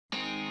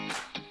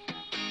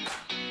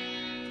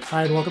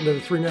Hi, and welcome to the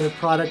 3-Minute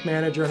Product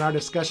Manager and our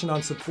discussion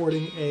on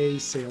supporting a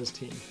sales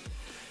team.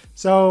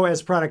 So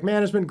as product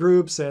management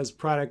groups, as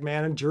product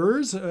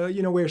managers,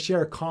 we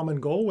share a common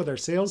goal with our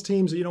sales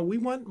teams. We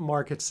want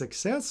market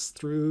success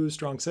through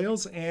strong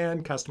sales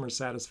and customer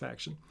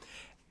satisfaction.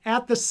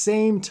 At the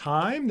same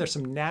time, there's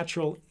some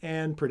natural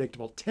and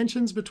predictable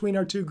tensions between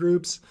our two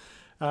groups.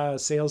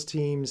 Sales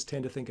teams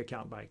tend to think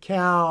account by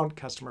account,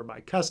 customer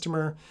by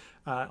customer.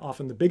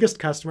 Often the biggest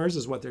customers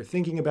is what they're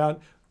thinking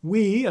about.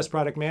 We, as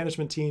product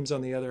management teams, on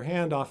the other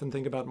hand, often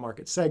think about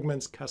market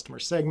segments, customer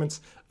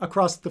segments,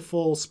 across the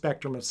full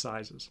spectrum of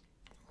sizes.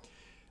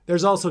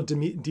 There's also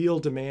deal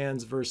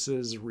demands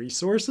versus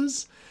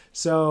resources.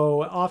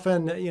 So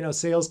often,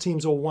 sales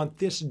teams will want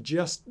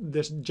just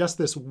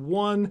this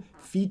one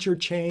feature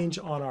change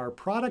on our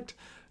product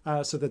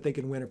so that they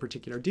can win a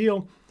particular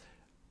deal.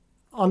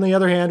 On the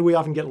other hand, we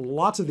often get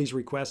lots of these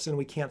requests and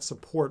we can't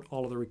support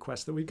all of the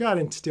requests that we've got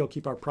and still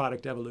keep our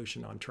product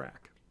evolution on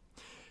track.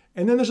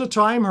 And then there's a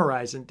time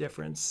horizon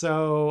difference.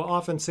 So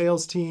often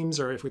sales teams,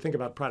 or if we think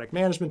about product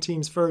management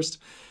teams first,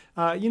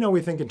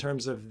 we think in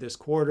terms of this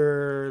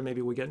quarter,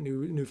 maybe we get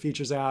new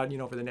features out,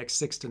 for the next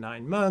 6 to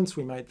 9 months.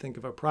 We might think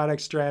of a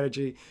product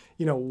strategy,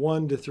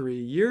 1 to 3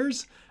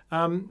 years.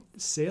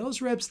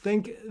 Sales reps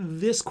think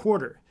this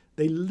quarter.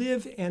 They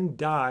live and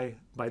die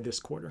by this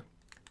quarter.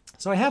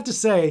 So I have to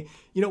say,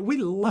 we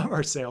love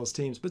our sales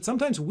teams, but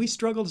sometimes we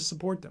struggle to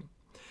support them.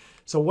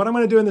 So what I'm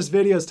going to do in this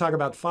video is talk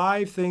about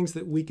 5 things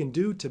that we can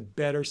do to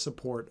better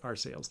support our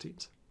sales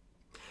teams.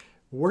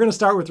 We're going to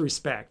start with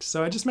respect.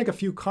 So I just make a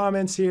few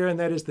comments here, and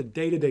that is the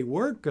day-to-day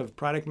work of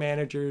product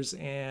managers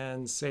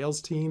and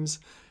sales teams.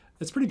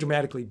 It's pretty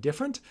dramatically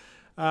different.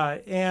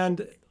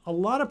 And a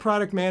lot of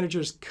product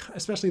managers,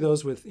 especially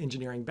those with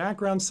engineering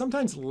backgrounds,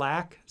 sometimes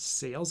lack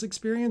sales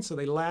experience. So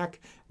they lack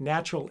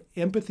natural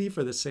empathy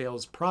for the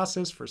sales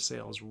process, for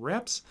sales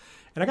reps.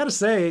 And I got to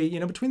say,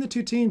 between the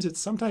two teams, it's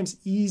sometimes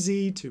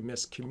easy to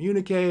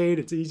miscommunicate.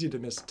 It's easy to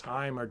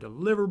mistime our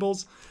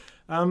deliverables.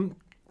 And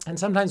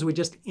sometimes we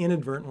just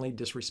inadvertently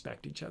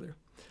disrespect each other.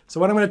 So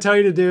what I'm going to tell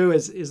you to do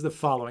is the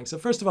following. So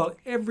first of all,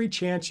 every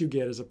chance you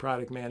get as a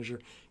product manager,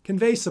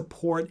 convey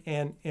support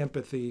and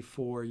empathy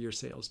for your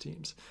sales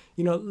teams.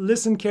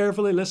 Listen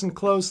carefully, listen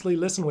closely,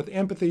 listen with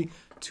empathy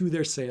to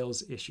their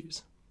sales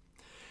issues.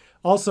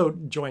 Also,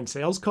 join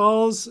sales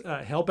calls,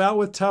 help out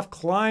with tough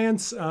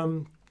clients,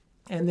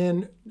 and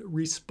then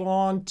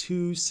respond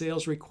to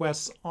sales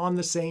requests on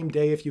the same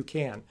day if you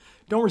can.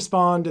 Don't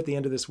respond at the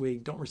end of this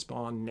week. Don't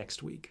respond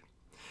next week.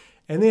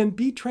 And then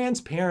be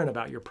transparent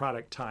about your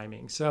product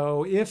timing.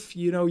 So if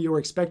you were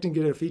expecting to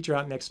get a feature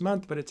out next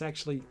month, but it's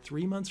actually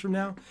 3 months from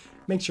now,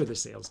 make sure the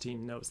sales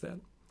team knows that.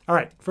 All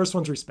right, first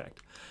one's respect.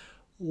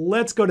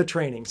 Let's go to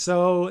training.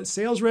 So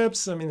sales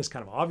reps, it's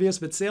kind of obvious,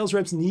 but sales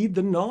reps need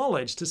the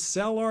knowledge to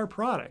sell our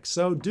products.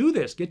 So do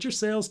this. Get your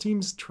sales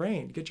teams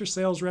trained. Get your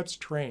sales reps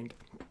trained.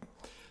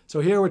 So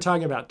here we're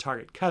talking about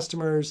target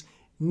customers,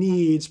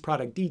 needs,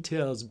 product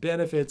details,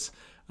 benefits,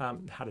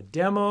 how to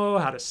demo,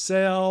 how to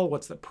sell,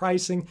 what's the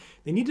pricing.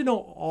 They need to know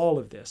all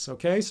of this,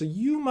 okay? So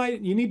you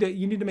need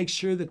to make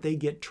sure that they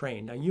get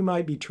trained. Now you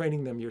might be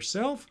training them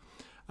yourself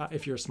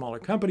if you're a smaller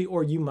company,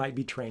 or you might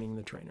be training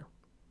the trainer.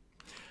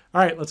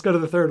 All right, let's go to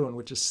the third one,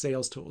 which is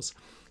sales tools.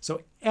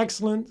 So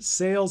excellent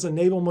sales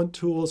enablement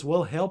tools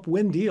will help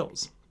win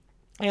deals.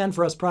 And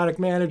for us product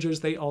managers,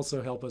 they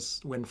also help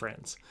us win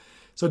friends.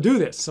 So do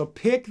this. So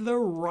pick the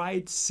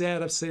right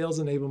set of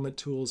sales enablement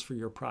tools for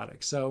your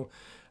product. So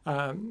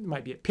it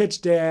might be a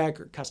pitch deck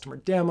or customer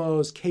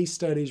demos, case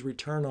studies,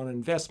 return on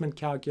investment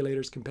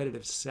calculators,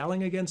 competitive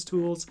selling against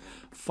tools.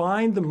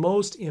 Find the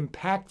most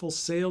impactful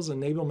sales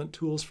enablement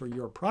tools for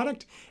your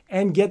product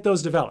and get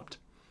those developed.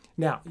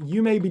 Now,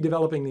 you may be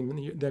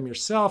developing them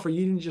yourself, or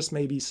you just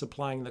may be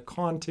supplying the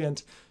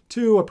content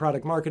to a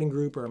product marketing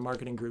group or a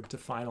marketing group to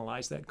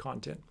finalize that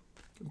content.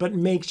 But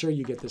make sure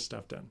you get this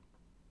stuff done.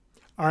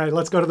 All right,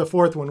 let's go to the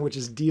fourth one, which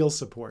is deal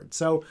support.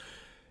 So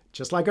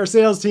just like our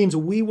sales teams,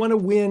 we want to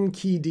win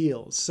key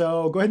deals.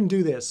 So go ahead and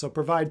do this. So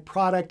provide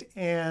product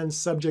and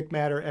subject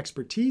matter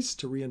expertise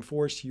to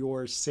reinforce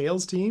your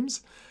sales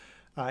teams.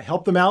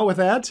 Help them out with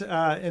that.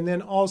 And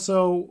then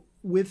also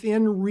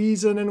within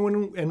reason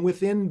and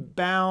within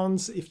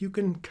bounds, if you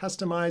can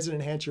customize and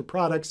enhance your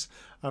products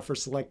for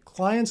select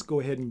clients, go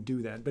ahead and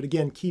do that. But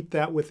again, keep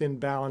that within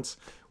balance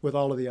with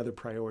all of the other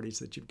priorities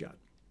that you've got.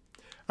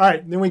 All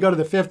right, then we go to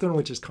the fifth one,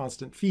 which is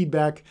constant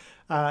feedback.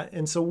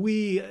 And so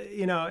we,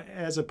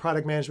 as a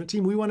product management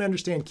team, we want to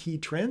understand key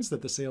trends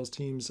that the sales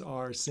teams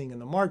are seeing in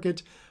the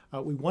market.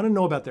 We want to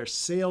know about their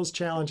sales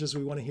challenges.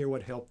 We want to hear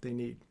what help they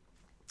need.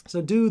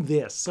 So do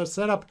this. So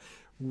set up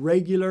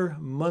regular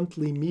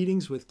monthly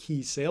meetings with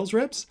key sales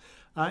reps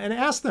and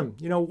ask them,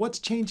 what's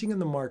changing in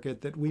the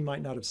market that we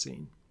might not have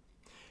seen.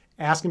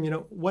 Ask them,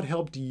 what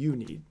help do you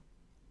need?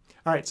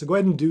 All right, so go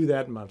ahead and do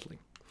that monthly.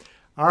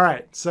 All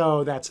right,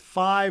 so that's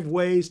 5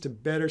 ways to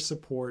better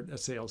support a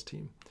sales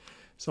team.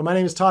 So my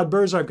name is Todd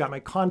Berzer. I've got my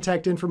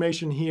contact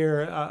information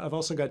here. I've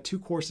also got 2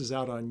 courses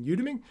out on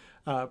Udemy,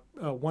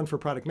 one for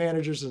product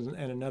managers and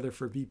another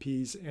for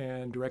VPs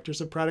and directors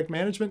of product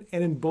management.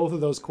 And in both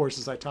of those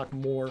courses, I talk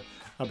more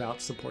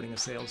about supporting a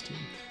sales team.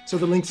 So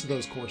the links to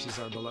those courses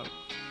are below.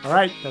 All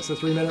right, that's the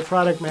 3-Minute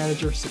Product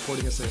Manager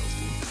supporting a sales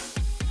team.